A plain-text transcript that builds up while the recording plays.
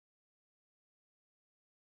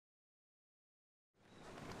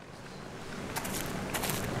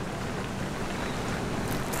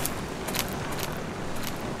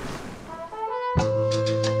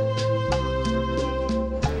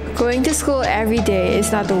Going to school every day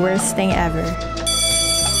is not the worst thing ever.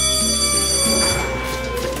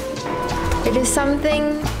 It is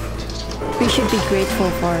something we should be grateful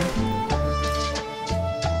for.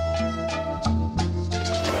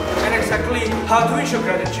 And exactly how do we show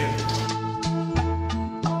gratitude?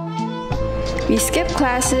 We skip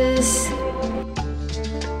classes,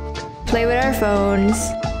 play with our phones,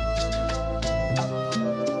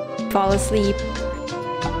 fall asleep,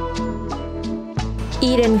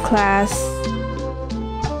 eat in class,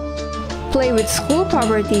 play with school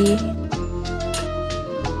property,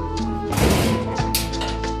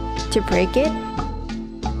 to break it,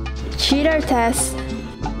 cheat our tests,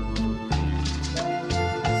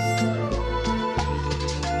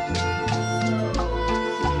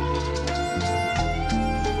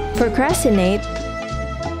 procrastinate,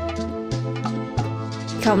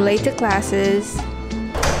 come late to classes,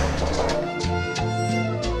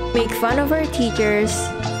 make fun of our teachers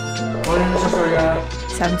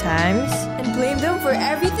sometimes, and blame them for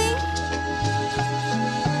everything.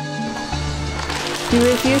 You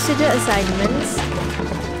refuse to do assignments.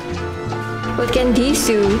 What can these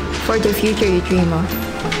do for the future you dream of?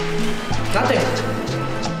 Nothing.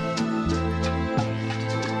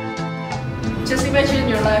 Just imagine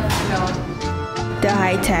your life without The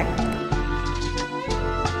high tech.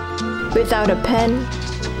 Without a pen.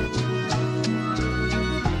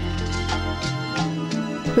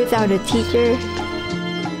 Without a teacher.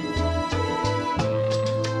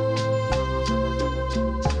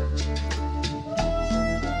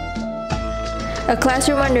 A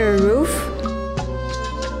classroom under a roof.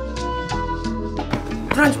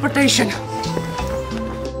 Transportation.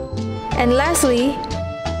 And lastly,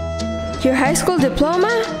 your high school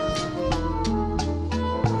diploma?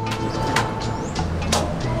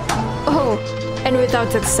 Oh, and without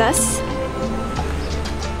success?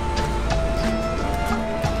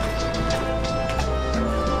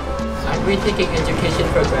 Are we taking education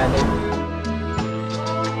for granted?